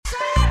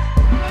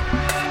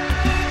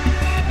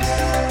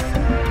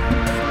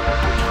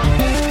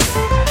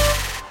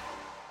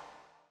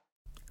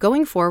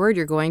Going forward,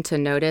 you're going to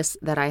notice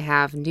that I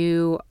have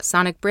new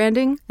sonic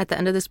branding at the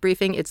end of this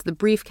briefing. It's the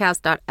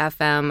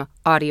briefcast.fm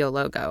audio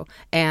logo,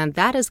 and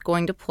that is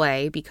going to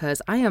play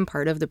because I am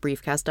part of the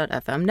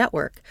briefcast.fm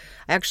network.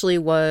 I actually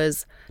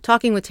was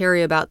talking with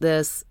Terry about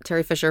this,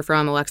 Terry Fisher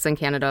from Alexa in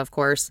Canada, of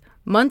course,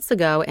 months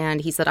ago,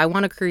 and he said, I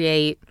want to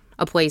create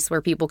a place where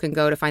people can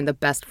go to find the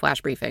best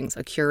flash briefings,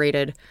 a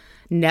curated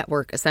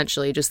network,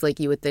 essentially, just like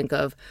you would think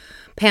of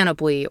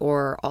Panoply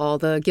or all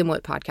the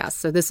Gimlet podcasts.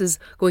 So this is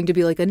going to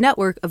be like a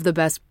network of the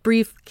best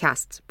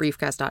briefcasts,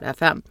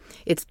 briefcast.fm.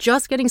 It's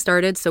just getting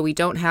started, so we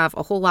don't have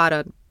a whole lot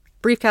of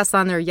briefcasts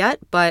on there yet,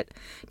 but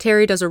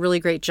Terry does a really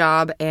great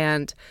job,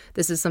 and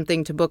this is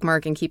something to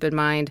bookmark and keep in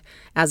mind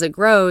as it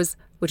grows,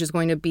 which is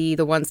going to be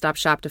the one-stop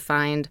shop to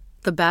find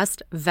the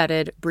best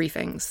vetted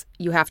briefings.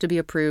 You have to be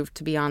approved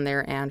to be on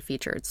there and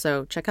featured.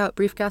 So check out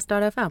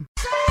briefcast.fm.